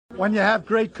when you have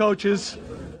great coaches,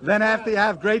 then after you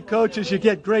have great coaches, you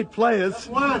get great players.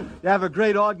 You have a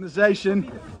great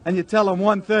organization, and you tell them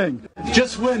one thing: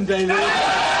 just win, baby.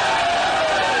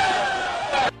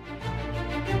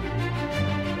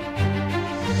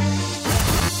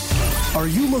 Are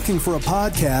you looking for a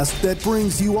podcast that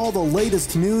brings you all the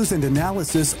latest news and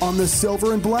analysis on the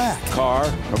Silver and Black? Carr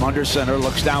from under center,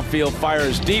 looks downfield,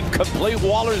 fires deep, complete.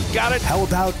 Waller's got it. How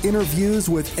about interviews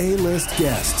with A-list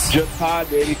guests? Just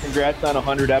Pod, baby. Congrats on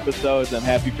 100 episodes. I'm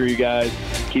happy for you guys.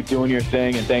 Keep doing your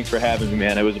thing, and thanks for having me,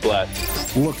 man. It was a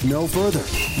blast. Look no further.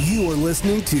 You are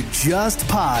listening to Just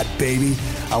Pod, baby,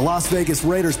 a Las Vegas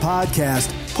Raiders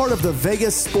podcast, part of the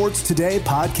Vegas Sports Today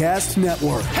podcast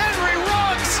network. Henry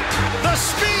runs! The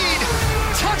speed!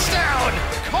 Touchdown!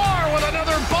 Carr with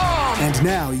another bomb! And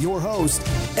now your host,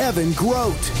 Evan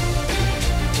Grote.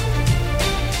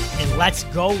 And let's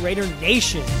go, Raider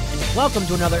Nation. And welcome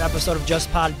to another episode of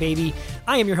Just Pod, baby.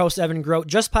 I am your host, Evan Grote.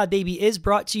 Just Pod, baby is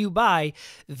brought to you by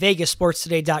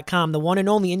VegasSportsToday.com, the one and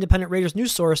only independent Raiders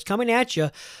news source coming at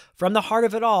you from the heart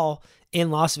of it all in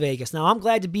Las Vegas. Now, I'm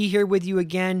glad to be here with you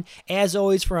again, as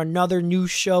always, for another new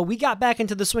show. We got back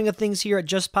into the swing of things here at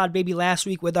Just Pod Baby last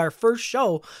week with our first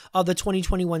show of the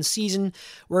 2021 season,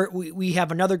 where we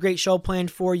have another great show planned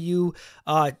for you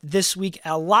this week.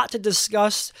 A lot to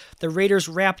discuss. The Raiders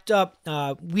wrapped up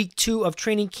week 2 of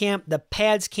training camp. The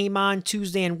pads came on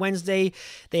Tuesday and Wednesday.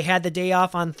 They had the day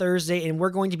off on Thursday, and we're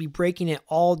going to be breaking it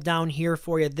all down here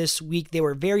for you this week. They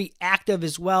were very active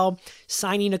as well,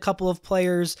 signing a couple of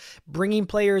players, bringing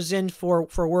players in for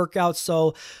workouts.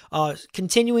 So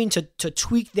continuing to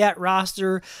tweak that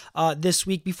roster this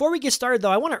week. Before we get started,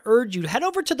 though, I want to urge you to head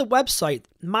over to the website,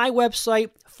 my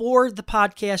website for the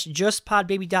podcast,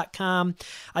 justpodbaby.com.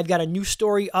 I've got a new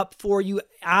story up for you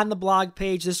on the blog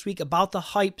page this week about the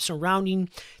hype surrounding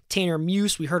Tanner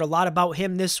Muse. We heard a lot about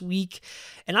him this week,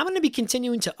 and I'm going to be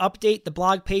continuing to update the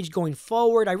blog page going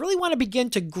forward. I really want to begin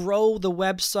to grow the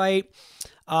website.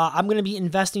 I'm going to be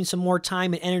investing some more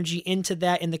time and energy into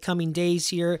that in the coming days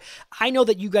here. I know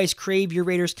that you guys crave your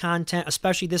Raiders content,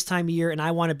 especially this time of year, and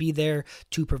I want to be there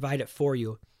to provide it for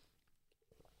you.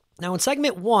 Now, in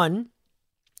segment 1,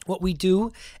 what we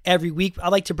do every week, I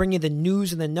like to bring you the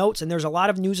news and the notes, and there's a lot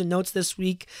of news and notes this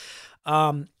week.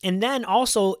 And then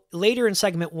also later in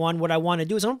segment 1, what I want to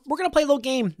do is we're going to play a little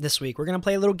game this week. We're going to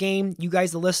play a little game. You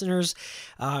guys, the listeners,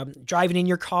 driving in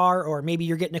your car, or maybe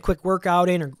you're getting a quick workout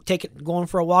in, or going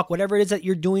for a walk, whatever it is that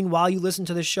you're doing while you listen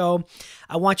to the show.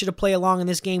 I want you to play along in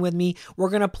this game with me. We're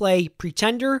going to play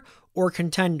Pretender or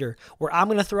Contender, where I'm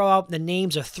going to throw out the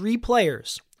names of 3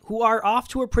 players who are off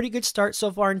to a pretty good start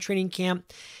so far in training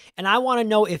camp. And I want to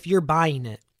know if you're buying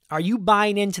it. Are you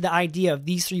buying into the idea of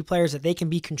these 3 players that they can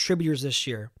be contributors this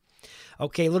year?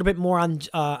 Okay, a little bit more on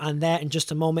that in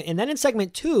just a moment. And then in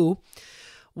segment 2,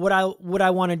 what I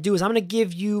want to do is I'm going to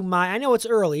give you I know it's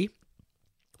early.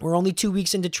 We're only 2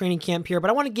 weeks into training camp here, but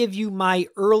I want to give you my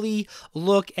early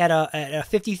look at a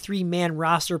 53-man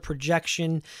roster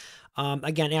projection.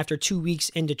 Again, after 2 weeks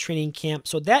into training camp.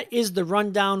 So that is the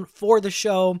rundown for the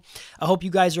show. I hope you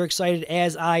guys are excited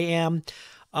as I am.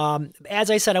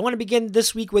 As I said, I want to begin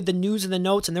this week with the news and the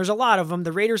notes, and there's a lot of them.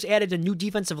 The Raiders added a new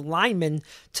defensive lineman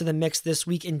to the mix this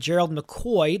week in Gerald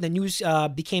McCoy. The news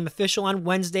became official on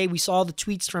Wednesday. We saw the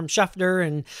tweets from Schefter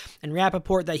and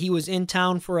Rappaport that he was in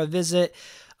town for a visit.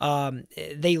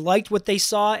 They liked what they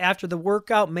saw after the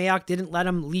workout. Mayock didn't let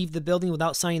him leave the building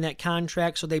without signing that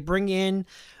contract, so they bring in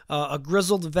a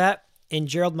grizzled vet in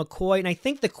Gerald McCoy. And I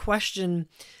think the question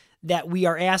that we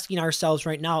are asking ourselves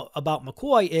right now about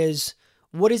McCoy is,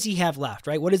 what does he have left,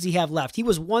 right? What does he have left? He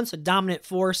was once a dominant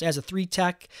force as a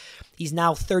 3-tech. He's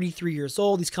now 33 years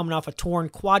old. He's coming off a torn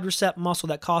quadricep muscle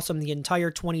that cost him the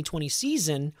entire 2020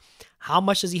 season. How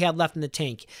much does he have left in the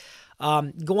tank?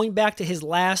 Going back to his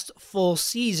last full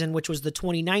season, which was the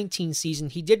 2019 season,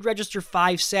 he did register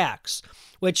 5 sacks,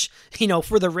 which,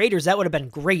 for the Raiders, that would have been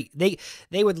great. They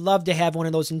would love to have one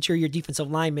of those interior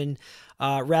defensive linemen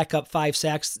rack up 5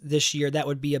 sacks this year. That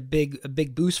would be a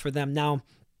big boost for them. Now,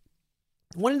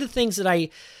 one of the things that I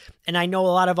know a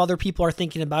lot of other people are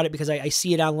thinking about it because I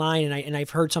see it online and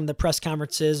I've heard some of the press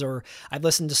conferences, or I've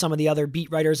listened to some of the other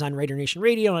beat writers on Raider Nation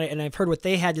Radio and I've heard what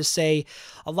they had to say.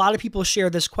 A lot of people share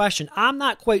this question. I'm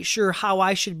not quite sure how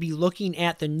I should be looking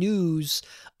at the news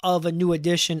of a new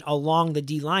addition along the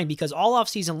D-line, because all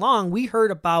offseason long, we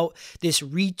heard about this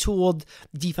retooled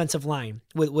defensive line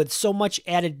with so much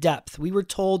added depth. We were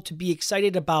told to be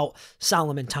excited about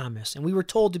Solomon Thomas, and we were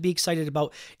told to be excited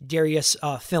about Darius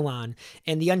Philon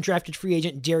and the undrafted free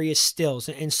agent Darius Stills,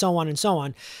 and so on and so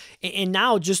on. And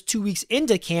now, just 2 weeks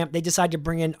into camp, they decide to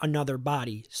bring in another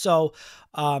body. So,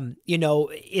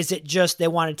 is it just they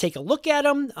want to take a look at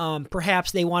him?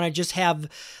 Perhaps they want to just have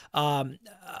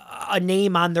a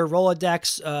name on their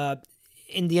Rolodex.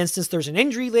 In the instance there's an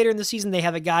injury later in the season, they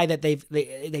have a guy that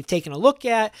they've taken a look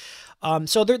at.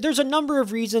 So there's a number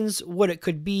of reasons what it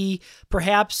could be.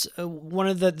 Perhaps one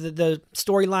of the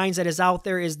storylines that is out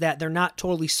there is that they're not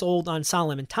totally sold on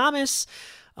Solomon Thomas.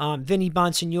 Vinny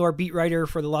Bonsignor, beat writer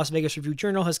for the Las Vegas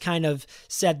Review-Journal, has kind of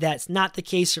said that's not the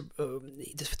case.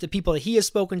 The people that he has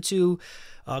spoken to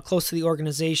close to the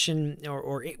organization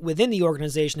or within the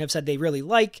organization have said they really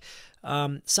like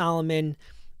Solomon.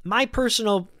 My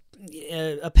personal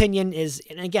opinion is,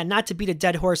 and again, not to beat a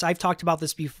dead horse, I've talked about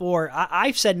this before.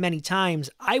 I've said many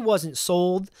times I wasn't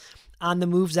sold on the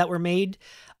moves that were made.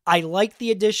 I like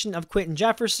the addition of Quentin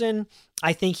Jefferson.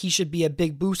 I think he should be a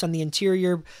big boost on the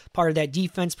interior part of that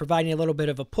defense, providing a little bit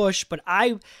of a push. But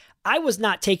I was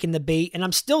not taking the bait, and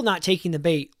I'm still not taking the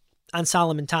bait on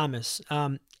Solomon Thomas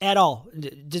at all.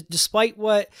 Despite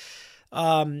what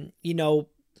Gruden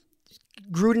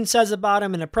says about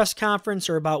him in a press conference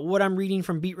or about what I'm reading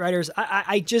from beat writers,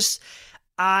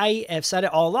 I have said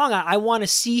it all along. I want to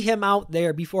see him out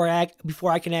there before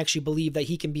I can actually believe that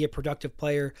he can be a productive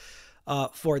player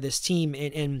for this team.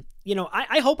 And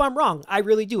I hope I'm wrong. I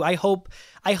really do. I hope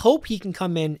he can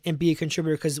come in and be a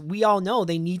contributor, because we all know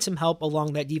they need some help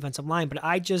along that defensive line. But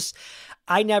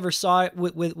I never saw it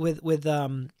with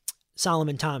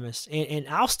Solomon Thomas, and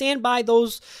I'll stand by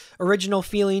those original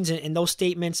feelings and those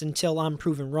statements until I'm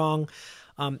proven wrong.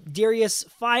 Darius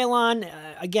Philon,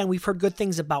 again, we've heard good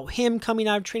things about him coming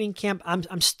out of training camp.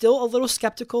 I'm still a little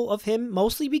skeptical of him,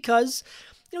 mostly because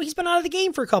he's been out of the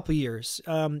game for a couple years,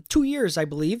 2 years, I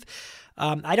believe.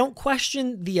 I don't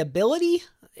question the ability.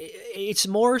 It's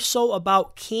more so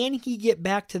about, can he get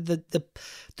back to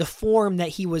the form that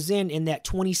he was in that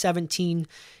 2017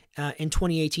 and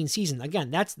 2018 season.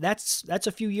 Again, that's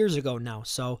a few years ago now.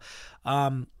 So,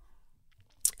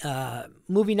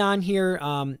 moving on here,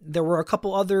 there were a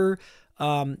couple other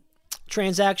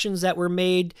transactions that were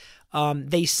made.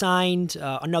 They signed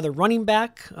another running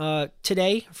back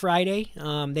today, Friday.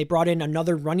 They brought in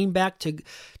another running back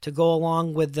to go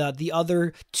along with the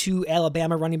other two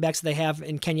Alabama running backs that they have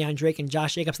in Kenyon Drake and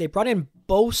Josh Jacobs. They brought in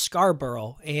Bo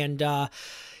Scarborough, and I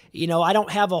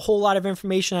don't have a whole lot of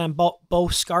information on Bo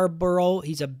Scarborough.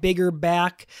 He's a bigger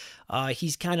back.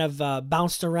 He's kind of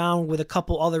bounced around with a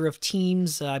couple other of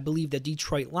teams. I believe the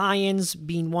Detroit Lions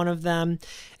being one of them,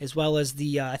 as well as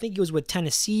I think he was with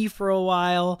Tennessee for a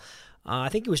while. I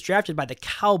think he was drafted by the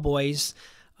Cowboys.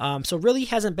 So really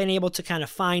hasn't been able to kind of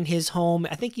find his home.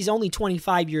 I think he's only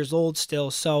 25 years old still.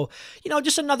 So,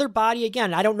 just another body.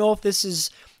 Again, I don't know if this is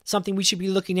something we should be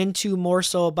looking into more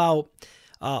so about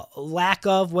lack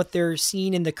of what they're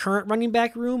seeing in the current running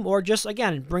back room, or just,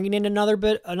 again, bringing in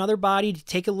another body to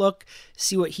take a look,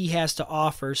 see what he has to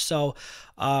offer. So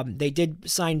they did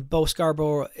sign Bo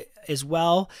Scarborough as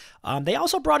well. They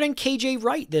also brought in KJ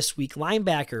Wright this week,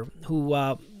 linebacker,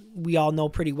 who we all know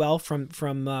pretty well from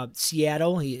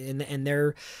Seattle and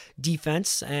their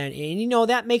defense. And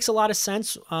that makes a lot of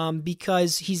sense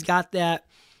because he's got that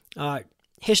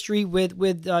history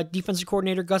with defensive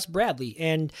coordinator Gus Bradley.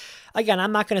 And again,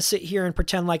 I'm not going to sit here and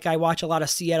pretend like I watch a lot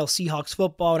of Seattle Seahawks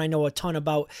football and I know a ton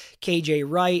about KJ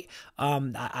Wright.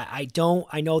 I don't.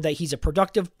 I know that he's a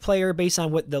productive player based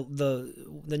on what the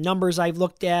numbers I've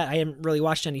looked at. I haven't really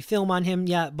watched any film on him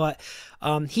yet, but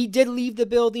he did leave the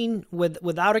building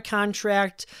without a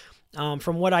contract.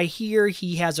 From what I hear,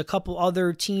 he has a couple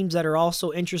other teams that are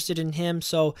also interested in him,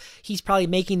 so he's probably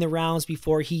making the rounds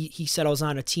before he settles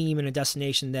on a team and a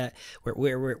destination that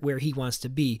where he wants to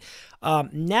be.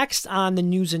 Next on the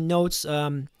news and notes,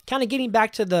 kind of getting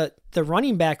back to the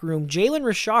running back room, Jalen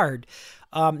Richard,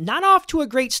 not off to a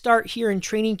great start here in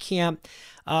training camp.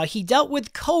 He dealt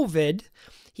with COVID.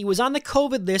 He was on the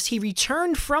COVID list. He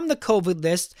returned from the COVID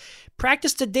list,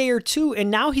 practiced a day or two,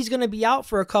 and now he's going to be out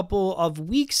for a couple of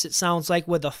weeks, it sounds like,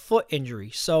 with a foot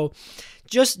injury. So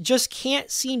just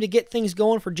can't seem to get things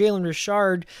going for Jalen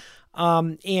Richard.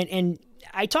 And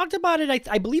I talked about it.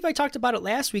 I believe I talked about it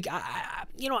last week.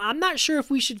 I'm not sure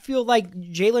if we should feel like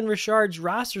Jalen Richard's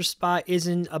roster spot is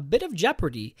in a bit of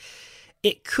jeopardy.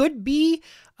 It could be.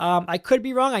 I could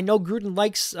be wrong. I know Gruden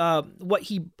likes what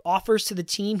he offers to the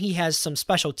team. He has some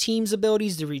special teams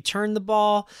abilities to return the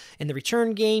ball in the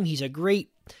return game. He's a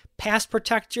great pass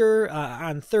protector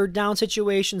on third down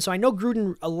situations. So I know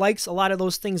Gruden likes a lot of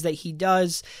those things that he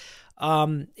does.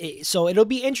 So it'll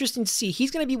be interesting to see. He's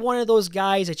going to be one of those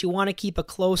guys that you want to keep a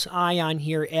close eye on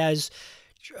here as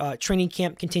training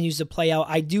camp continues to play out.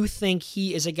 I do think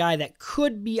he is a guy that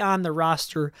could be on the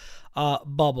roster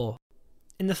bubble.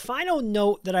 And the final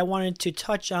note that I wanted to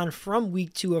touch on from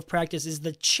week 2 of practice is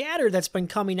the chatter that's been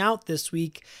coming out this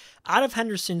week out of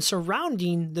Henderson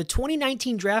surrounding the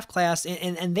 2019 draft class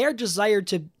and their desire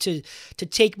to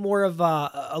take more of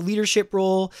a leadership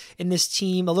role in this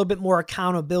team, a little bit more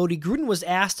accountability. Gruden was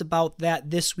asked about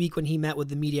that this week when he met with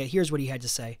the media. Here's what he had to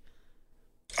say.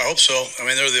 I hope so. I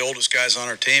mean, they're the oldest guys on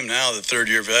our team now, the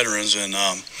third-year veterans, and,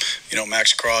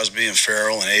 Max Crosby and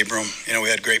Farrell and Abram. We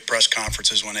had great press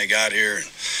conferences when they got here,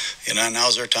 and,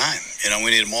 now's their time.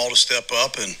 We need them all to step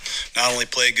up and not only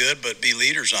play good, but be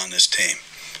leaders on this team.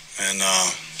 And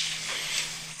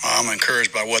I'm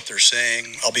encouraged by what they're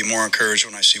saying. I'll be more encouraged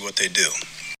when I see what they do.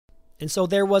 And so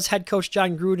there was head coach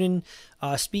Jon Gruden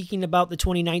speaking about the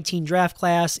 2019 draft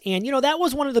class, and, that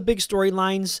was one of the big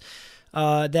storylines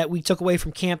that we took away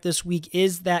from camp this week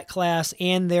is that class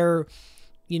and their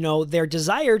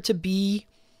desire to be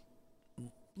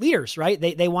leaders, right?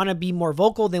 They want to be more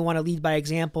vocal. They want to lead by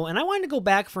example. And I wanted to go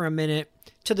back for a minute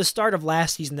to the start of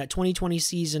last season, that 2020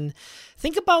 season.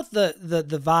 Think about the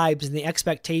vibes and the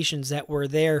expectations that were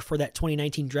there for that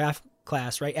 2019 draft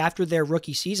class, right? After their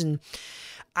rookie season,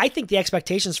 I think the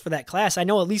expectations for that class, I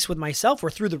know at least with myself,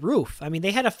 were through the roof. I mean,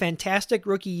 they had a fantastic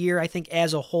rookie year, I think,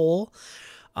 as a whole.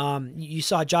 You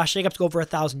saw Josh Jacobs go over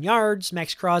 1,000 yards.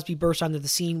 Max Crosby burst onto the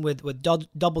scene with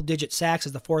double-digit sacks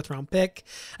as the 4th-round pick.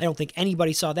 I don't think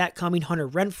anybody saw that coming. Hunter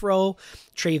Renfrow,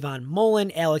 Trayvon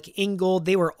Mullen, Alec Ingold,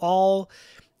 they were all,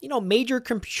 major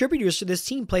contributors to this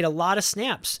team, played a lot of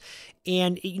snaps.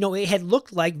 And, it had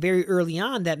looked like very early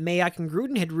on that Mayock and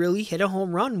Gruden had really hit a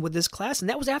home run with this class. And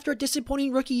that was after a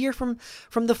disappointing rookie year from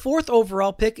the 4th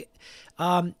overall pick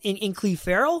in Cleve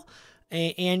Farrell.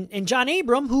 And John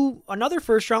Abram, who another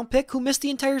first-round pick, who missed the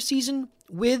entire season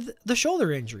with the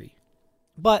shoulder injury.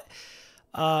 But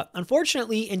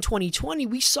unfortunately, in 2020,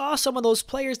 we saw some of those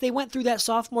players, they went through that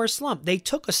sophomore slump. They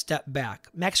took a step back.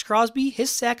 Max Crosby, his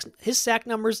sack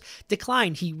numbers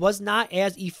declined. He was not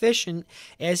as efficient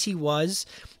as he was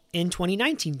in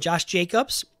 2019. Josh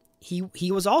Jacobs,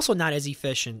 he was also not as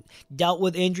efficient. Dealt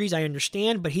with injuries, I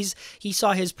understand, but he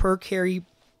saw his per carry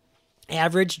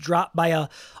average dropped by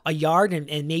a yard,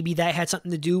 and maybe that had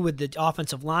something to do with the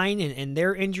offensive line and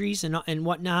their injuries and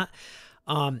whatnot.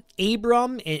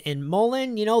 Abram and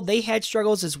Mullen, they had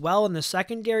struggles as well in the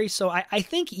secondary. So I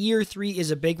think year 3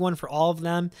 is a big one for all of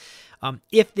them.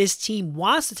 If this team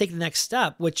wants to take the next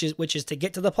step, which is to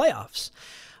get to the playoffs.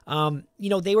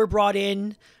 They were brought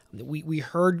in. We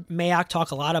heard Mayock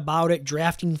talk a lot about it,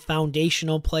 drafting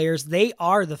foundational players. They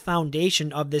are the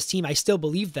foundation of this team. I still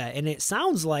believe that. And it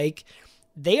sounds like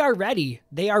they are ready.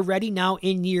 They are ready now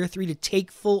in year 3 to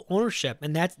take full ownership.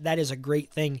 And that is a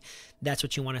great thing. That's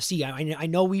what you want to see. I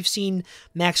know we've seen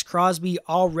Max Crosby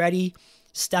already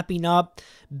stepping up,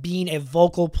 being a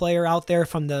vocal player out there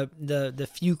from the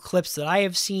few clips that I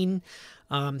have seen.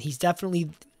 He's definitely,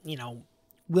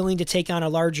 willing to take on a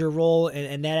larger role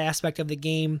in that aspect of the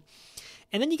game.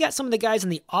 And then you got some of the guys on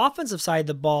the offensive side of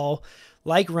the ball,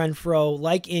 like Renfrow,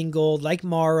 like Ingold, like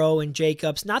Morrow and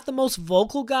Jacobs. Not the most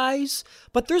vocal guys,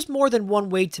 but there's more than one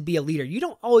way to be a leader. You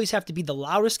don't always have to be the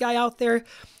loudest guy out there.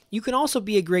 You can also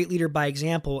be a great leader by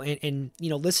example and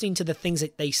listening to the things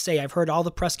that they say. I've heard all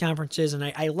the press conferences, and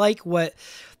I like what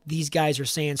these guys are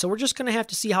saying. So we're just going to have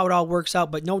to see how it all works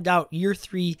out. But no doubt year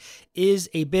 3 is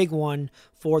a big one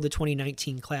for the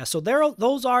 2019 class. So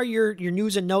those are your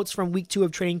news and notes from week 2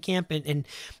 of training camp. And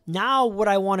now what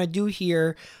I want to do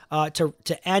here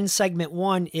to end segment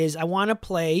 1 is I want to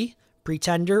play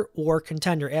pretender or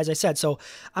contender, as I said. So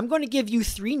I'm going to give you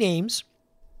 3 names.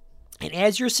 And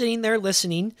as you're sitting there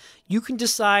listening, you can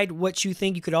decide what you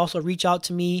think. You could also reach out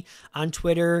to me on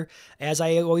Twitter. As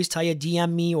I always tell you,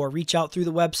 DM me or reach out through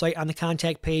the website on the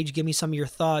contact page. Give me some of your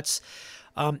thoughts.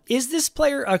 Is this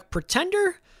player a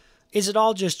pretender? Is it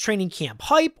all just training camp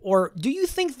hype? Or do you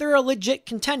think they're a legit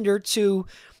contender to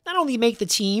not only make the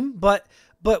team, but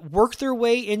work their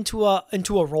way into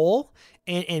a role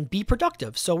and be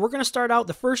productive? So we're going to start out.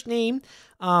 The first name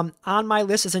on my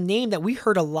list is a name that we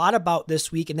heard a lot about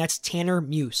this week, and that's Tanner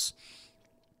Muse.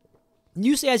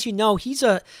 Muse, as you know, he's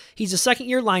a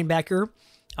second-year linebacker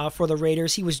for the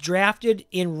Raiders. He was drafted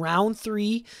in round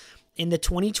 3 in the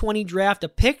 2020 draft, a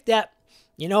pick that,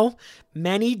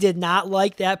 many did not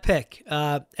like that pick,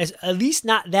 at least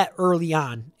not that early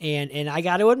on. And I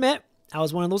got to admit, I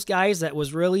was one of those guys that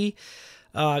was really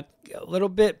a little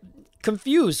bit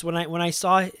confused when I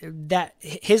saw that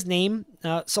his name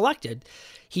selected.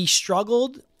 He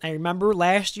struggled. I remember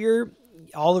last year,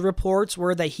 all the reports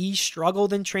were that he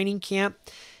struggled in training camp.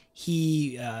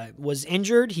 He was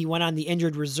injured. He went on the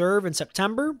injured reserve in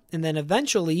September, and then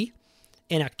eventually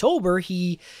in October,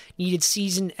 he needed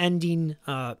season-ending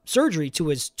surgery to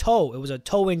his toe. It was a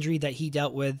toe injury that he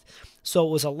dealt with, so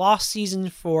it was a lost season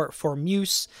for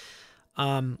Muse.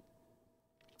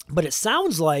 But it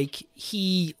sounds like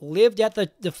he lived at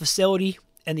the facility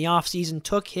in the offseason,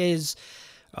 took his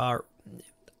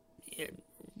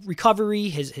recovery,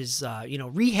 his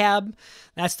rehab.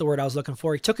 That's the word I was looking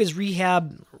for. He took his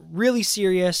rehab really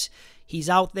serious. He's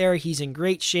out there. He's in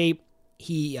great shape.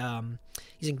 He's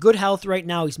in good health right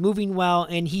now. He's moving well,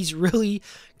 and he's really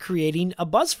creating a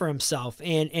buzz for himself.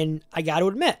 And I got to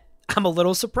admit, I'm a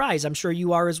little surprised. I'm sure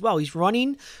you are as well. He's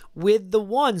running with the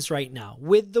ones right now,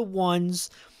 with the ones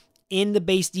in the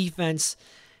base defense.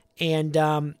 And,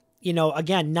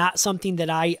 again, not something that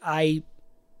I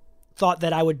thought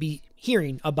that I would be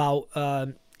hearing about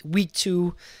week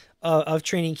 2 of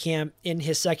training camp in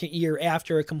his second year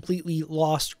after a completely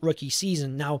lost rookie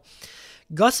season. Now,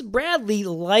 Gus Bradley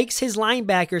likes his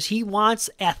linebackers. He wants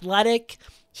athletic.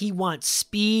 He wants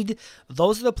speed.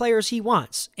 Those are the players he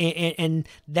wants. And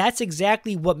that's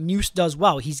exactly what Muse does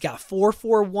well. He's got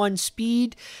 4.41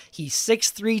 speed. He's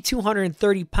 6'3",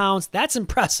 230 pounds. That's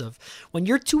impressive. When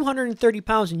you're 230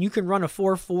 pounds and you can run a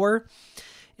 4.4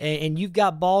 and you've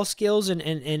got ball skills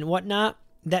and whatnot,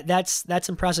 that's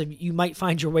impressive. You might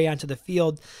find your way onto the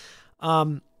field.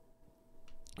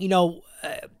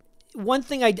 One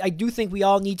thing I do think we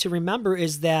all need to remember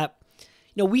is that,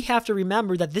 we have to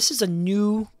remember that this is a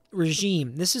new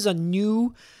regime. This is a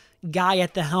new guy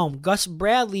at the helm. Gus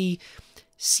Bradley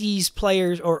sees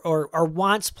players or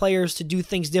wants players to do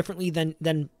things differently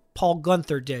than Paul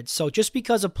Guenther did. So just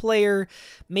because a player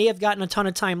may have gotten a ton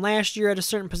of time last year at a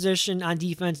certain position on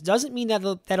defense doesn't mean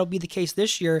that'll be the case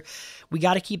this year. We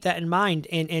got to keep that in mind.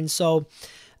 And so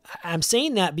I'm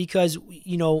saying that because,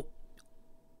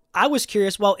 I was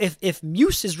curious, well, if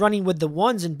Muse is running with the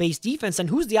ones in base defense, then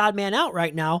who's the odd man out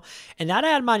right now? And that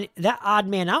odd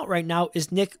man out right now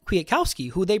is Nick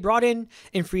Kwiatkowski, who they brought in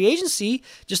free agency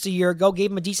just a year ago,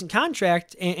 gave him a decent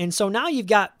contract. And so now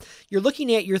you're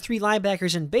looking at your 3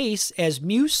 linebackers in base as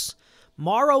Muse,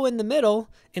 Morrow in the middle,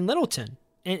 and Littleton.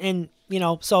 And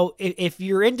so if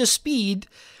you're into speed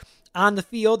on the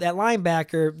field at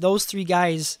linebacker, those 3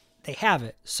 guys, they have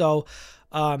it. So,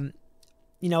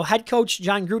 head coach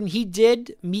Jon Gruden, he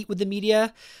did meet with the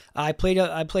media. I played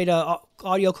a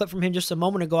audio clip from him just a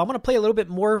moment ago. I'm going to play a little bit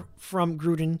more from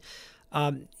Gruden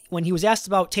when he was asked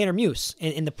about Tanner Muse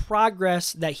and the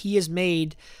progress that he has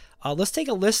made. Let's take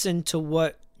a listen to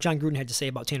what Jon Gruden had to say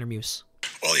about Tanner Muse.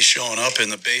 Well, he's showing up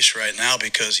in the base right now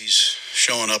because he's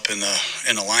showing up in the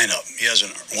lineup. He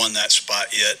hasn't won that spot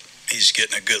yet. He's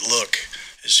getting a good look.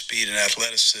 His speed and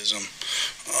athleticism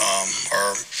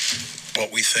are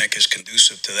what we think is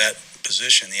conducive to that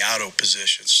position, the auto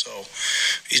position. So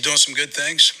he's doing some good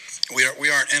things. We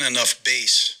aren't in enough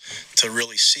base to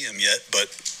really see him yet, but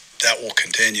that will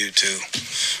continue to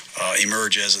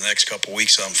emerge as the next couple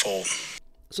weeks unfold.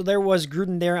 So there was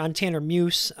Gruden there on Tanner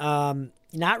Muse.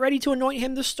 Not ready to anoint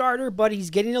him the starter, but he's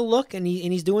getting a look and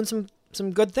he's doing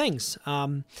some good things.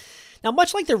 Now,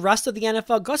 much like the rest of the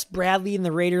NFL, Gus Bradley and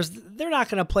the Raiders, they're not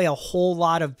going to play a whole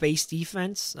lot of base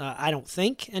defense, I don't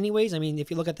think, anyways. I mean, if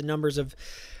you look at the numbers of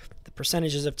the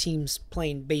percentages of teams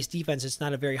playing base defense, it's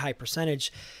not a very high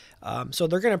percentage. So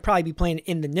they're going to probably be playing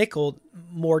in the nickel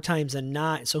more times than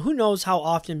not. So who knows how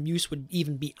often Muse would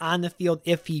even be on the field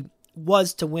if he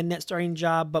was to win that starting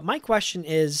job. But my question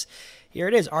is, here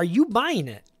it is, are you buying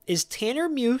it? Is Tanner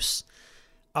Muse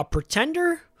a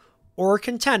pretender or a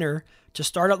contender to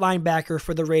start at linebacker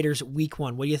for the Raiders week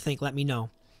 1? What do you think? Let me know.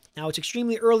 Now, it's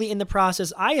extremely early in the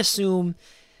process. I assume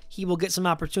he will get some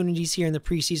opportunities here in the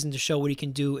preseason to show what he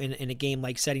can do in a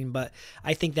game-like setting, but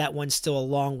I think that one's still a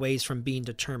long ways from being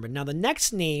determined. Now, the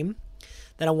next name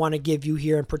that I want to give you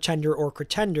here in pretender or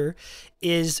contender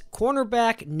is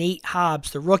cornerback Nate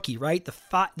Hobbs, the rookie, right?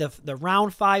 The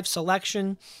round 5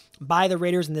 selection by the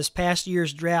Raiders in this past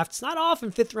year's draft. It's not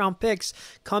often 5th-round picks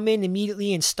come in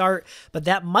immediately and start, but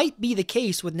that might be the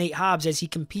case with Nate Hobbs as he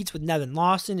competes with Nevin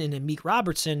Lawson and Amik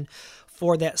Robertson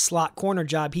for that slot corner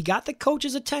job. He got the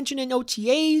coach's attention in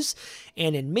OTAs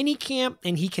and in minicamp,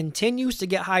 and he continues to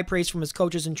get high praise from his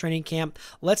coaches in training camp.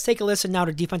 Let's take a listen now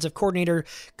to defensive coordinator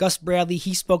Gus Bradley.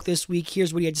 He spoke this week.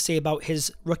 Here's what he had to say about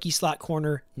his rookie slot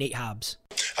corner, Nate Hobbs.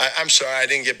 I'm sorry I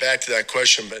didn't get back to that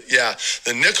question, but yeah,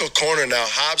 the nickel corner now,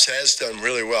 Hobbs has done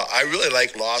really well. I really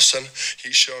like Lawson.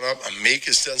 He's shown up. Amik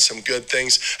has done some good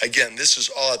things. Again, this is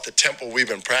all at the tempo we've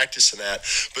been practicing at,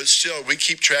 but still, we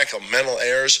keep track of mental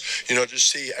errors.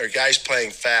 Just see our guys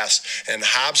playing fast, and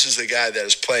Hobbs is the guy that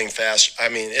is playing fast. I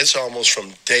mean, it's almost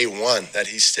from day one that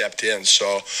he stepped in,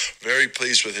 so very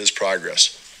pleased with his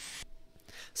progress.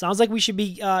 Sounds like we should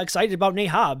be excited about Nate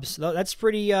Hobbs. That's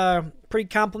pretty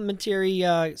complimentary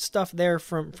stuff there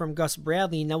from Gus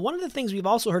Bradley. Now, one of the things we've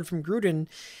also heard from Gruden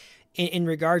in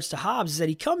regards to Hobbs is that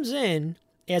he comes in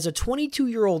as a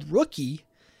 22-year-old rookie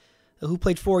who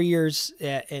played 4 years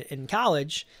in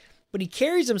college, but he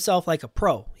carries himself like a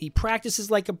pro. He practices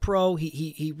like a pro.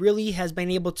 He really has been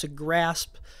able to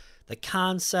grasp the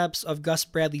concepts of Gus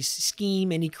Bradley's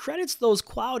scheme, and he credits those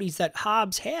qualities that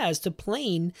Hobbs has to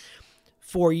playing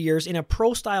 4 years in a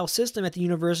pro-style system at the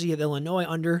University of Illinois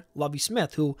under Lovie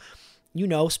Smith, who,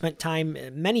 spent time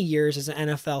many years as an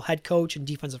NFL head coach and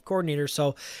defensive coordinator.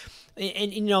 So,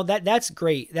 that's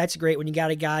great. That's great when you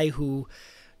got a guy who,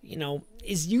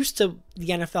 is used to the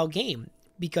NFL game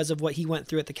because of what he went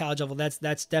through at the college level.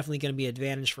 That's definitely going to be an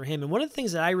advantage for him. And one of the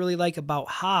things that I really like about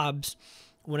Hobbs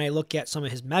when I look at some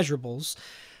of his measurables,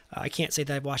 I can't say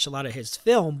that I've watched a lot of his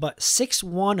film, but 6'1",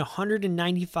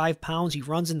 195 pounds. He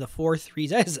runs in the 4.3s.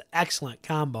 That is an excellent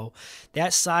combo.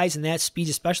 That size and that speed,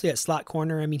 especially at slot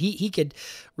corner. I mean, he could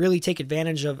really take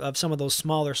advantage of some of those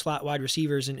smaller slot wide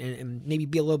receivers and maybe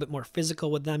be a little bit more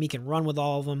physical with them. He can run with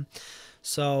all of them.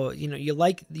 So, you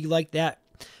like that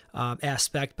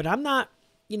aspect. But I'm not,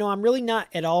 I'm really not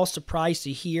at all surprised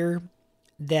to hear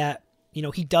that,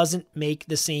 he doesn't make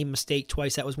the same mistake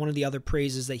twice. That was one of the other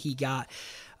praises that he got.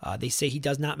 They say he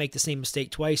does not make the same mistake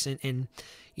twice, and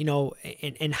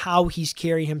how he's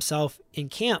carrying himself in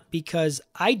camp, because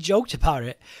I joked about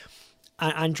it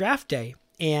on draft day.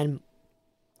 And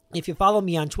if you follow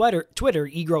me on Twitter,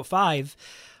 eGroat5,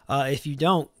 if you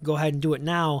don't, go ahead and do it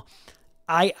now.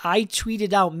 I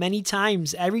tweeted out many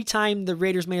times, every time the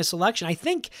Raiders made a selection, I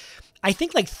think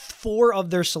like 4 of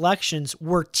their selections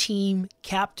were team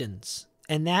captains.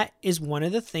 And that is one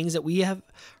of the things that we have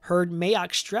heard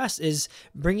Mayock stress, is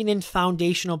bringing in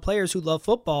foundational players who love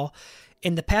football.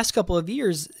 In the past couple of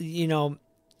years,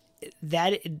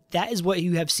 that is what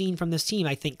you have seen from this team.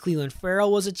 I think Clelin Ferrell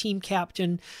was a team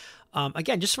captain.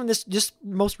 Again, just from this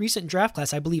most recent draft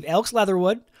class, I believe Alex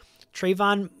Leatherwood,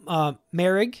 Trayvon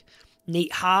Merrick,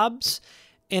 Nate Hobbs,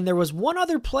 and there was one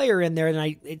other player in there,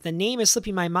 and the name is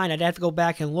slipping my mind. I'd have to go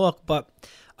back and look, but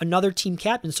another team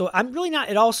captain. So I'm really not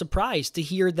at all surprised to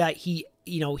hear that he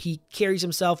carries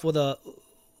himself with a,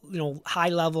 high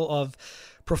level of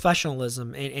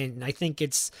professionalism. And I think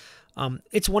it's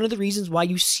one of the reasons why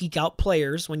you seek out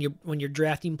players when you're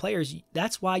drafting players.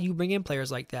 That's why you bring in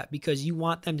players like that, because you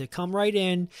want them to come right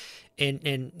in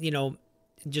and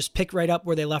just pick right up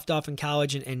where they left off in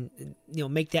college and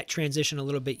make that transition a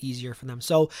little bit easier for them.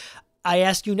 So I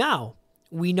ask you now,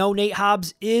 we know Nate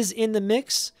Hobbs is in the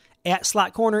mix at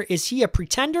slot corner. Is he a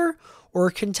pretender or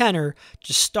a contender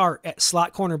to start at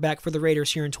slot cornerback for the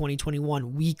Raiders here in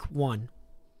 2021, week 1?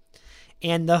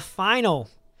 And the final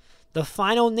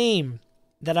name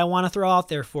that I want to throw out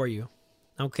there for you,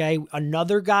 okay,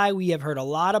 another guy we have heard a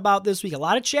lot about this week, a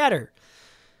lot of chatter.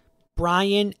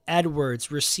 Bryan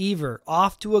Edwards, receiver,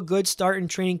 off to a good start in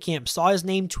training camp. Saw his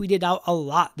name tweeted out a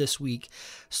lot this week.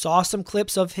 Saw some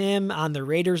clips of him on the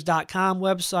Raiders.com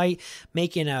website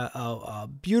making a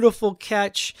beautiful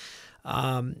catch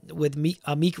with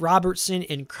Amik Robertson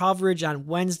in coverage on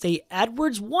Wednesday.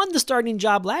 Edwards won the starting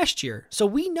job last year, so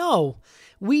we know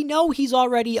he's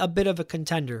already a bit of a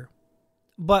contender.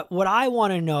 But what I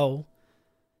want to know,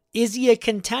 is he a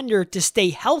contender to stay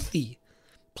healthy,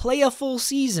 play a full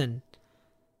season,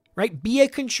 right? Be a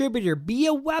contributor, be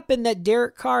a weapon that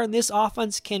Derek Carr and this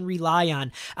offense can rely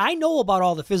on. I know about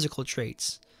all the physical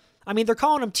traits. I mean, they're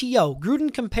calling him T.O.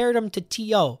 Gruden compared him to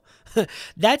T.O.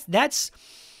 That's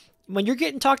when you're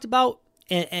getting talked about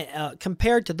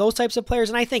compared to those types of players,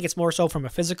 and I think it's more so from a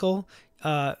physical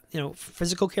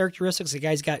characteristics. The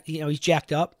guy's got, he's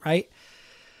jacked up, right?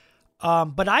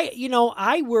 But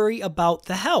I worry about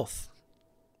the health.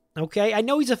 Okay, I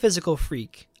know he's a physical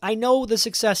freak. I know the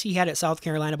success he had at South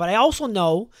Carolina, but I also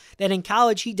know that in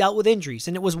college he dealt with injuries,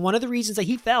 and it was one of the reasons that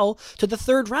he fell to the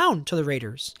 3rd round to the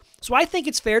Raiders. So I think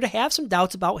it's fair to have some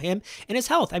doubts about him and his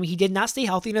health. I mean, he did not stay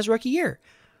healthy in his rookie year.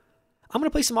 I'm going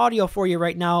to play some audio for you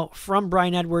right now from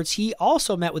Bryan Edwards. He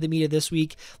also met with the media this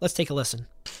week. Let's take a listen.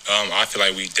 I feel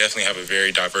like we definitely have a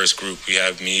very diverse group. We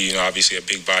have me, obviously a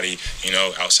big body,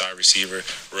 outside receiver.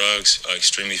 Ruggs,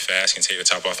 extremely fast, can take the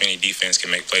top off any defense, can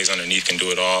make plays underneath, can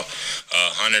do it all.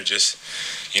 Hunter, just,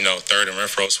 third and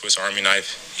Renfro, Swiss Army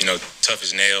knife, tough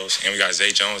as nails. And we got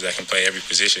Zay Jones that can play every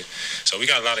position. So we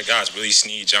got a lot of guys, Willie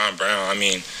Snead, John Brown.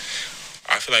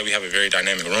 I feel like we have a very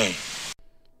dynamic room.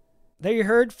 There you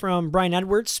heard from Bryan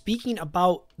Edwards speaking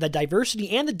about the diversity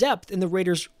and the depth in the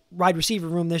Raiders wide receiver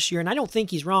room this year, and I don't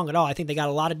think he's wrong at all. I think they got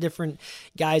a lot of different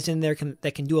guys in there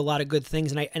that can do a lot of good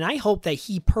things, and I hope that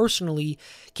he personally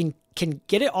can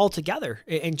get it all together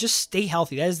and just stay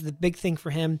healthy. That is the big thing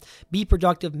for him. Be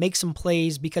productive, make some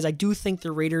plays, because I do think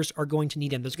the Raiders are going to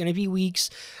need him. There's going to be weeks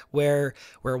where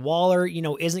Waller,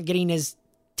 isn't getting his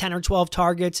 10 or 12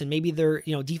 targets, and maybe their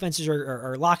defenses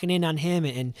are locking in on him,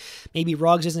 and maybe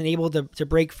Ruggs isn't able to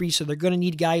break free, so they're going to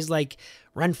need guys like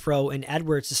Renfro and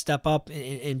Edwards to step up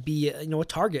and be a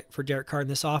target for Derek Carr in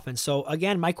this offense. So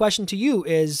again, my question to you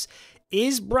is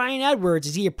Bryan Edwards,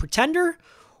 is he a pretender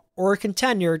or a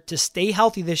contender to stay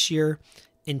healthy this year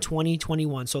in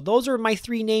 2021? So those are my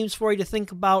 3 names for you to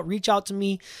think about. Reach out to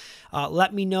me.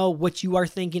 Let me know what you are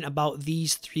thinking about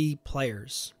these 3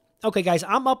 players. Okay, guys,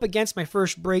 I'm up against my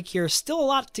first break here. Still a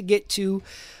lot to get to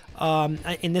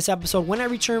in this episode. When I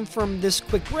return from this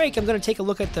quick break, I'm going to take a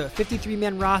look at the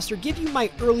 53-man roster, give you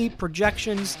my early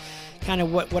projections, kind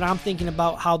of what I'm thinking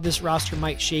about how this roster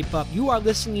might shape up. You are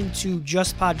listening to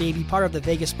Just Pod Baby, part of the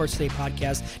Vegas Sports Today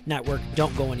Podcast Network.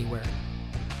 Don't go anywhere.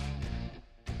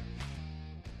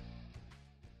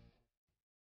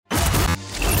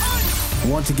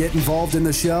 Want to get involved in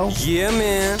the show? Yeah,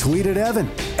 man. Tweet at Evan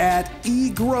at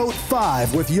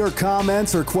eGroat5 with your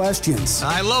comments or questions.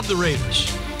 I love the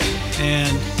Raiders.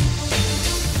 And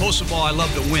most of all, I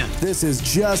love to win. This is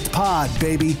Just Pod,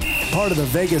 baby. Part of the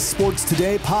Vegas Sports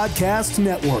Today Podcast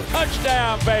Network.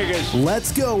 Touchdown, Vegas.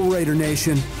 Let's go, Raider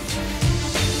Nation.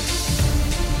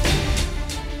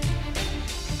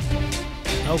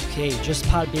 Okay, Just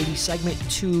Pod Baby, segment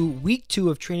 2, week 2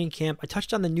 of training camp. I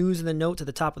touched on the news and the notes at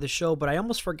the top of the show, but I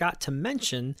almost forgot to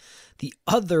mention the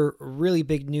other really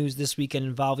big news this weekend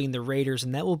involving the Raiders,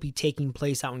 and that will be taking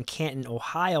place out in Canton,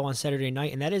 Ohio on Saturday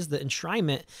night, and that is the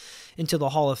enshrinement into the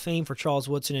Hall of Fame for Charles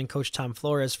Woodson and Coach Tom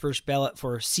Flores, first ballot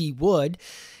for C. Wood.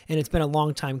 And it's been a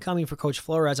long time coming for Coach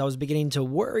Flores. I was beginning to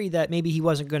worry that maybe he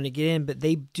wasn't going to get in, but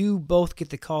they do both get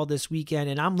the call this weekend,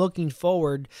 and I'm looking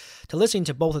forward to listening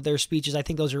to both of their speeches. I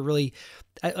think those are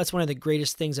that's one of the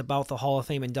greatest things about the Hall of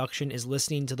Fame induction, is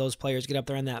listening to those players get up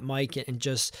there on that mic and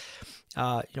just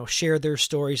share their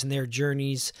stories and their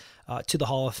journeys to the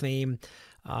Hall of Fame.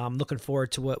 I'm looking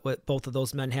forward to what both of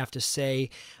those men have to say.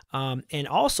 And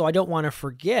also, I don't want to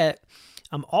forget,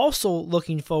 I'm also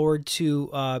looking forward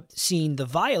to seeing the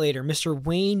Violator, Mr.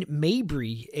 Wayne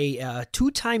Mabry, a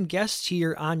 2-time guest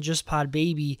here on Just Pod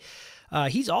Baby.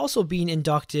 He's also being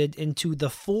inducted into the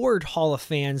Ford Hall of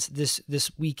Fans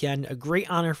this weekend. A great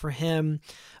honor for him.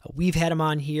 We've had him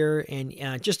on here, and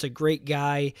just a great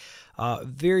guy,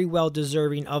 very well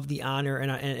deserving of the honor.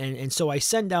 And so I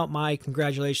send out my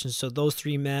congratulations to those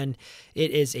 3 men.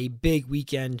 It is a big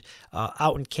weekend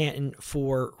out in Canton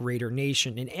for Raider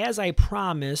Nation. And as I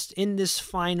promised in this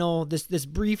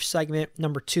brief segment,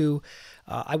 number 2,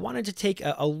 I wanted to take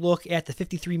a look at the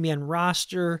 53-man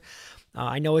roster.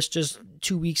 I know it's just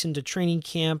 2 weeks into training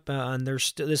camp, and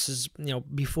this is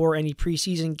before any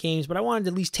preseason games, but I wanted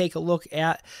to at least take a look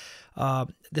at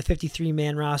the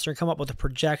 53-man roster and come up with a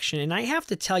projection. And I have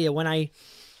to tell you, when I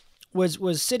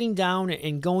was sitting down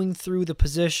and going through the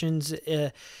positions,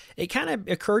 it kind of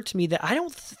occurred to me that I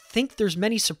don't think there's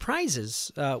many surprises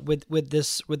with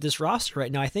this roster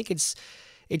right now. I think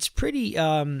it's pretty.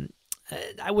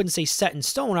 I wouldn't say set in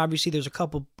stone. Obviously, there's a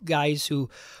couple guys who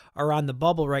are on the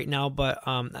bubble right now, but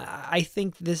I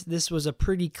think this was a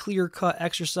pretty clear-cut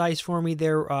exercise for me.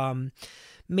 There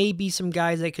may be some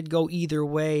guys that could go either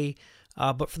way,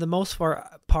 but for the most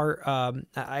part,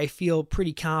 I feel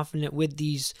pretty confident with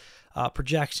these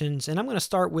projections. And I'm going to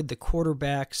start with the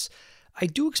quarterbacks. I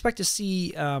do expect to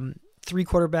see 3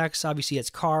 quarterbacks. Obviously, it's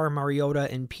Carr,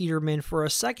 Mariota, and Peterman. For a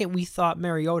second, we thought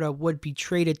Mariota would be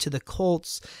traded to the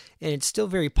Colts, and it's still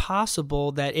very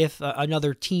possible that if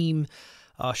another team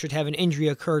should have an injury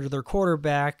occur to their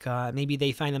quarterback, maybe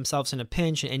they find themselves in a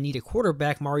pinch and need a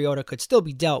quarterback, Mariota could still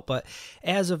be dealt. But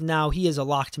as of now, he is a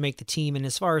lock to make the team. And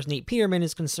as far as Nate Peterman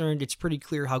is concerned, it's pretty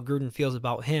clear how Gruden feels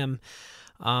about him.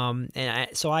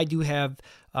 So I do have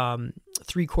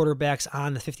 3 quarterbacks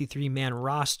on the 53-man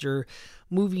roster.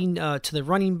 moving to the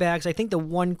running backs, I think the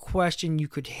one question you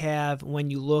could have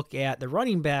when you look at the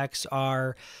running backs is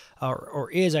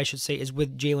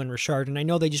with Jalen Richard. And I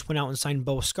know they just went out and signed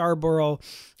Bo Scarborough.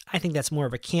 I think that's more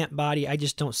of a camp body. I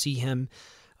just don't see him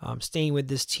staying with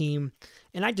this team.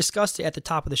 And I discussed it at the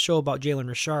top of the show about Jalen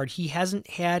Richard. He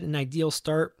hasn't had an ideal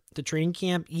start to training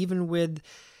camp, even with,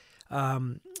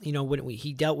 when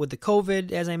he dealt with the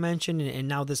COVID, as I mentioned, and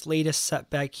now this latest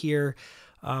setback here.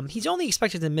 He's only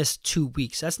expected to miss 2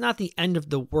 weeks. That's not the end of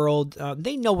the world.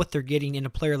 They know what they're getting in a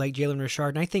player like Jalen Richard,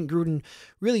 and I think Gruden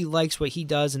really likes what he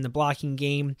does in the blocking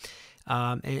game.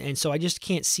 And so I just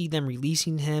can't see them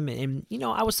releasing him. And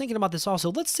I was thinking about this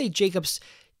also. Let's say Jacobs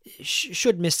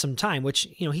should miss some time, which,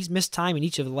 he's missed time in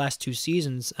each of the last 2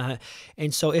 seasons.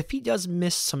 And so if he does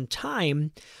miss some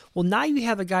time, well, now you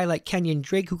have a guy like Kenyon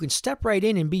Drake who can step right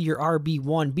in and be your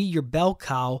RB1, be your bell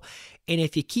cow. And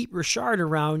if you keep Richard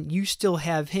around, you still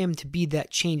have him to be that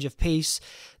change of pace,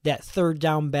 that third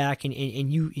down back, and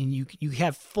you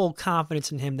have full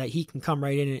confidence in him that he can come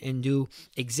right in and do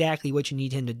exactly what you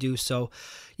need him to do. So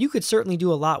you could certainly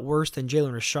do a lot worse than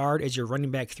Jalen Richard as your running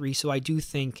back 3. So I do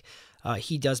think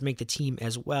he does make the team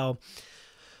as well.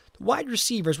 Wide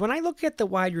receivers. When I look at the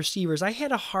wide receivers, I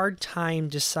had a hard time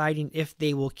deciding if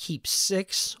they will keep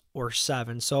 6 or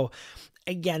 7. So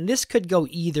again, this could go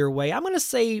either way. I'm going to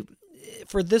say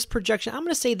for this projection, I'm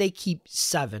going to say they keep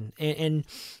 7. And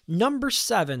number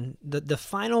 7, the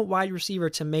final wide receiver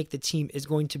to make the team is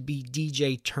going to be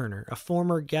DJ Turner, a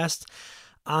former guest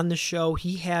on the show.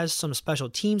 He has some special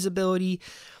teams ability.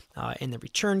 In the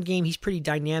return game, he's pretty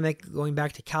dynamic going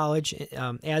back to college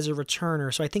as a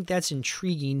returner. So I think that's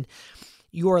intriguing.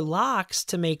 Your locks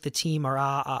to make the team are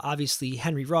obviously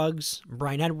Henry Ruggs,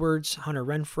 Bryan Edwards, Hunter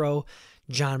Renfrow,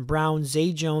 John Brown,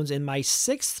 Zay Jones, and my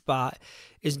 6th spot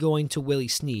is going to Willie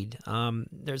Snead.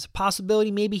 There's a possibility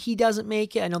maybe he doesn't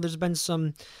make it. I know there's been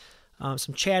some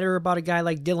chatter about a guy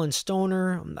like Dylan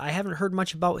Stoner. I haven't heard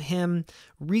much about him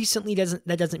recently.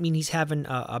 That doesn't mean he's having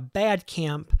a bad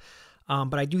camp.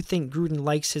 But I do think Gruden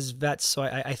likes his vets, so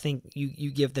I think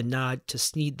you give the nod to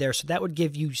Snead there. So that would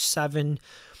give you 7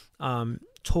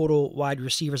 total wide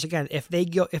receivers. Again, if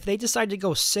they decide to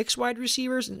go 6 wide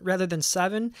receivers rather than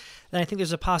 7, then I think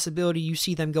there's a possibility you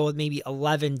see them go with maybe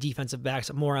 11 defensive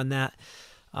backs. More on that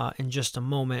in just a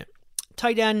moment.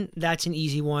 Tight end, that's an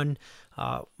easy one.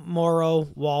 Morrow,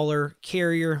 Waller,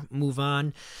 Carrier, move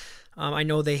on. I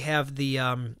know they have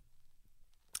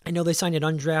I know they signed an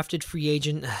undrafted free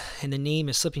agent, and the name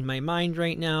is slipping my mind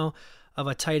right now, of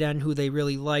a tight end who they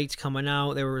really liked coming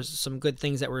out. There was some good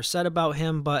things that were said about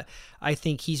him, but I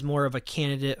think he's more of a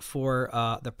candidate for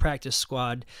the practice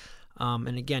squad.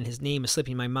 And again, his name is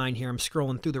slipping my mind here. I'm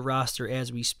scrolling through the roster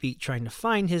as we speak, trying to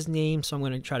find his name, so I'm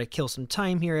going to try to kill some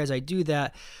time here as I do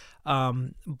that.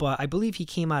 But I believe he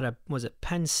came out of, was it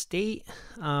Penn State?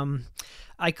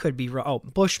 I could be wrong. Oh,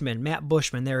 Bushman, Matt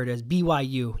Bushman, there it is,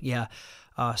 BYU, yeah.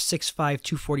 6'5",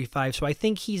 245. So I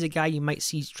think he's a guy you might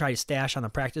see try to stash on the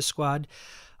practice squad.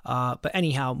 But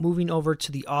anyhow, moving over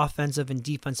to the offensive and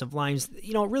defensive lines,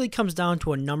 it really comes down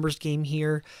to a numbers game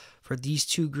here for these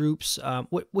two groups,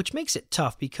 which makes it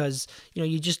tough because,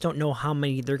 you just don't know how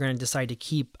many they're going to decide to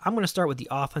keep. I'm going to start with the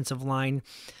offensive line.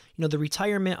 The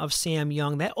retirement of Sam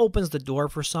Young, that opens the door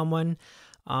for someone.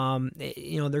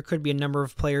 There could be a number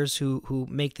of players who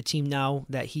make the team now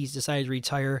that he's decided to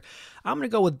retire. I'm going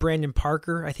to go with Brandon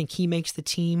Parker. I think he makes the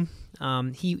team.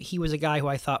 He was a guy who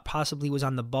I thought possibly was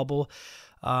on the bubble.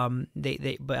 But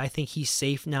I think he's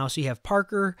safe now. So you have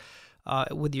Parker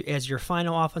as your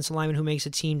final offensive lineman who makes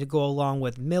a team to go along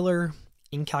with Miller,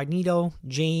 Incognito,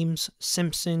 James,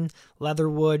 Simpson,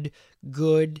 Leatherwood,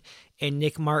 Good, and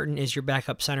Nick Martin is your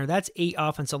backup center. That's 8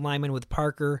 offensive linemen with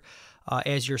Parker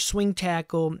as your swing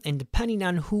tackle. And depending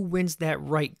on who wins that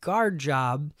right guard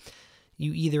job,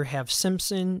 you either have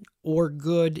Simpson or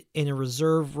Good in a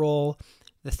reserve role.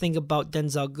 The thing about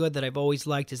Denzel Good that I've always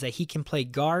liked is that he can play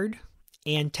guard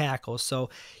and tackle, so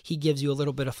he gives you a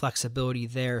little bit of flexibility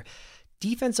there.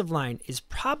 Defensive line is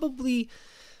probably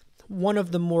one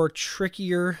of the more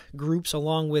trickier groups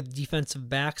along with defensive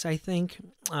backs, I think.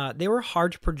 They were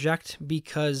hard to project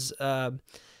because,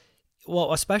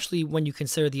 especially when you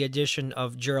consider the addition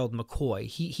of Gerald McCoy.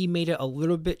 He made it a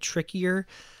little bit trickier.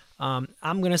 I'm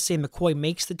going to say McCoy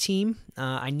makes the team.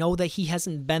 I know that he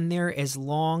hasn't been there as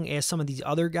long as some of these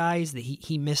other guys, that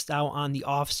he missed out on the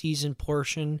offseason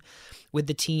portion with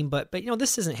the team. But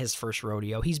this isn't his first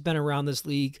rodeo. He's been around this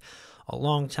league a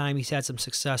long time. He's had some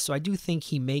success, so I do think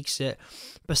he makes it.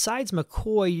 Besides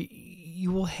McCoy,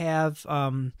 you will have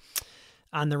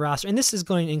on the roster. And this is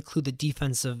going to include the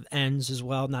defensive ends as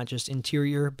well, not just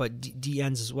interior, but D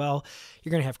ends as well.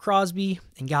 You're going to have Crosby,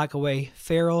 Ngakoue,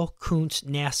 Farrell, Kuntz,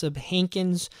 Nassib,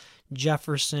 Hankins,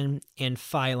 Jefferson, and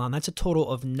Philon. That's a total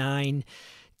of 9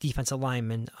 defensive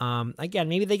linemen. Again,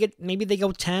 maybe they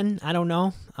go 10. I don't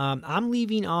know. I'm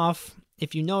leaving off,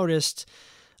 if you noticed,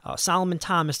 Solomon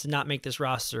Thomas did not make this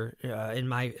roster in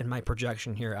my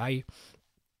projection here. I'm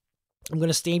going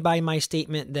to stay by my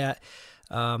statement that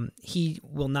he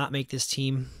will not make this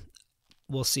team.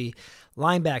 We'll see.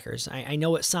 Linebackers. I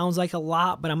know it sounds like a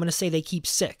lot, but I'm going to say they keep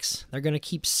 6. They're going to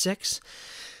keep 6.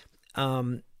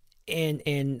 And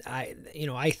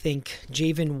I think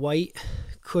Javen White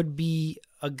could be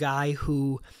a guy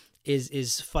who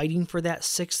is fighting for that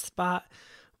 6th spot.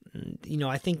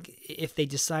 I think if they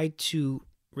decide to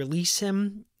release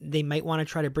him, they might want to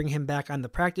try to bring him back on the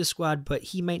practice squad, but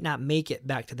he might not make it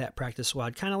back to that practice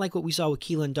squad. Kind of like what we saw with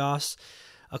Keelan Doss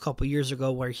a couple years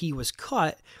ago, where he was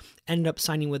cut, ended up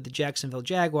signing with the Jacksonville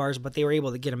Jaguars, but they were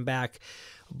able to get him back.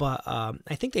 But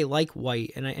I think they like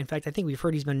White, and in fact, I think we've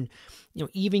heard he's been,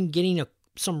 even getting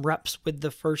some reps with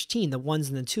the first team, the 1s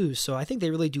and the 2s. So I think they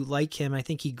really do like him. I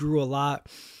think he grew a lot,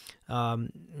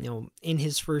 in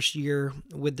his first year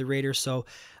with the Raiders. So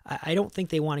I don't think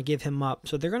they want to give him up.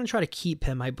 So they're going to try to keep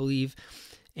him, I believe.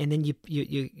 And then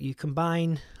you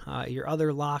combine your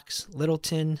other locks: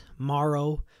 Littleton,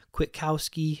 Morrow,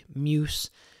 Kwiatkowski,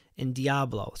 Muse, and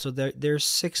Diablo. So there's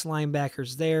 6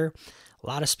 linebackers there. A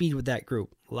lot of speed with that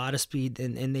group. A lot of speed,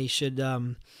 and they should,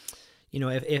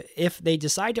 if they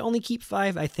decide to only keep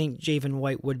 5, I think Javen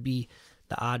White would be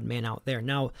the odd man out there.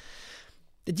 Now,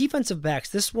 the defensive backs,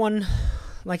 this one,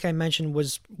 like I mentioned,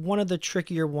 was one of the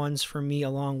trickier ones for me,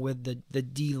 along with the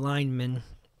D linemen.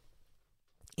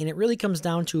 And it really comes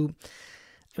down to,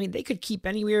 they could keep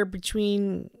anywhere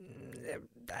between,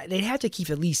 they'd have to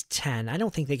keep at least 10. I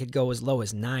don't think they could go as low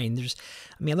as 9.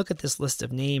 Look at this list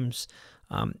of names.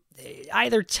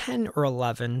 Either 10 or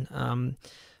 11.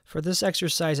 For this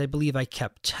exercise, I believe I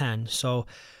kept 10. So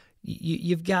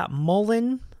you've got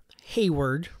Mullen,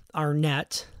 Hayward,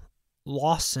 Arnett,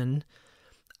 Lawson.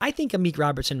 I think Amik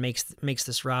Robertson makes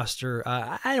this roster.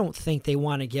 I don't think they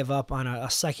want to give up on a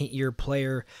second-year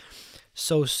player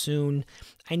so soon.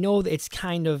 I know that it's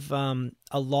kind of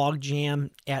a log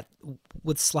jam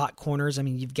with slot corners.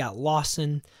 You've got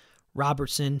Lawson,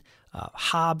 Robertson,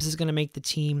 Hobbs is going to make the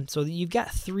team. So you've got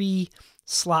 3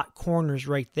 slot corners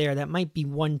right there. That might be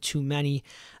 1 too many.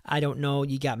 I don't know.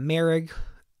 You got Merrick,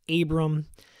 Abram,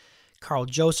 Carl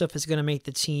Joseph is going to make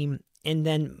the team. And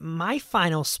then my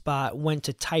final spot went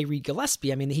to Tyree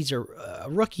Gillespie. He's a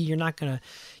rookie. You're not going to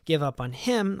give up on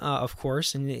him, of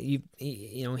course. And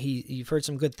you've heard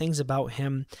some good things about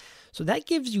him. So that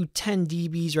gives you 10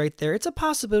 DBs right there. It's a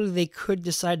possibility they could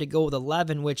decide to go with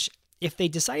 11, which if they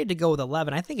decided to go with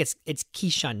 11, I think it's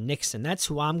Keyshawn Nixon. That's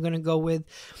who I'm going to go with.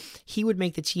 He would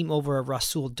make the team over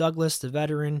Rasul Douglas, the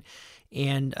veteran,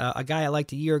 and a guy I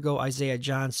liked a year ago, Isaiah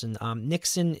Johnson.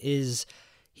 Nixon is...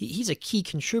 He's a key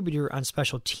contributor on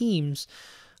special teams,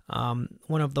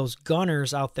 one of those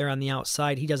gunners out there on the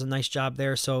outside. He does a nice job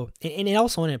there. So, and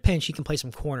also in a pinch, he can play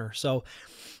some corner. So,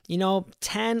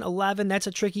 10, 11, that's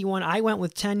a tricky one. I went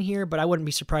with 10 here, but I wouldn't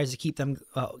be surprised to keep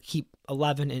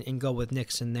 11 and go with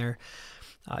Nixon there.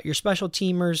 Your special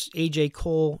teamers, AJ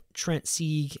Cole, Trent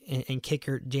Sieg, and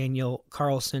kicker Daniel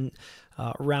Carlson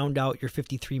round out your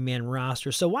 53-man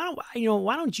roster. So why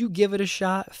don't you give it a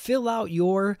shot? Fill out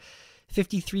your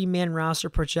 53-man roster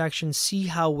projection, see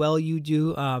how well you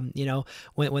do,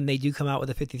 when they do come out with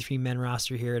a 53-man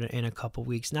roster here in a couple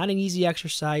weeks. Not an easy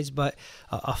exercise, but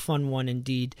a fun one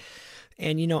indeed.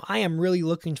 And, I am really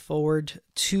looking forward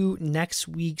to next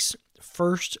week's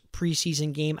first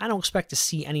preseason game. I don't expect to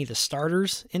see any of the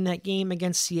starters in that game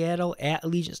against Seattle at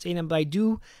Allegiant Stadium, but I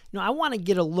do, I want to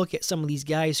get a look at some of these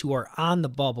guys who are on the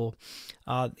bubble,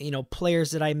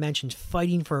 players that I mentioned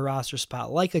fighting for a roster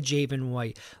spot, like a Javen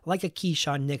White, like a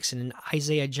Keyshawn Nixon and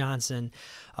Isaiah Johnson.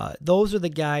 Those are the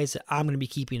guys that I'm going to be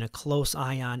keeping a close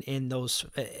eye on in those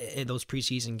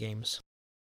preseason games.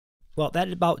 Well,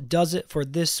 that about does it for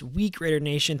this week, Raider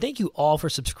Nation. Thank you all for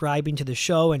subscribing to the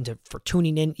show and for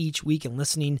tuning in each week and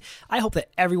listening. I hope that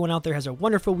everyone out there has a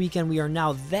wonderful weekend. We are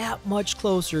now that much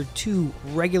closer to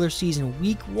regular season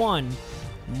week 1,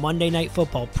 Monday Night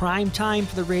Football. Prime time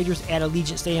for the Raiders at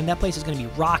Allegiant Stadium. That place is going to be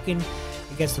rocking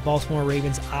against the Baltimore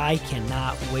Ravens. I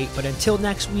cannot wait. But until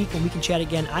next week, when we can chat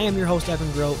again, I am your host, Evan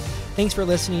Grote. Thanks for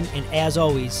listening, and as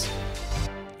always,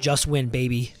 just win,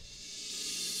 baby.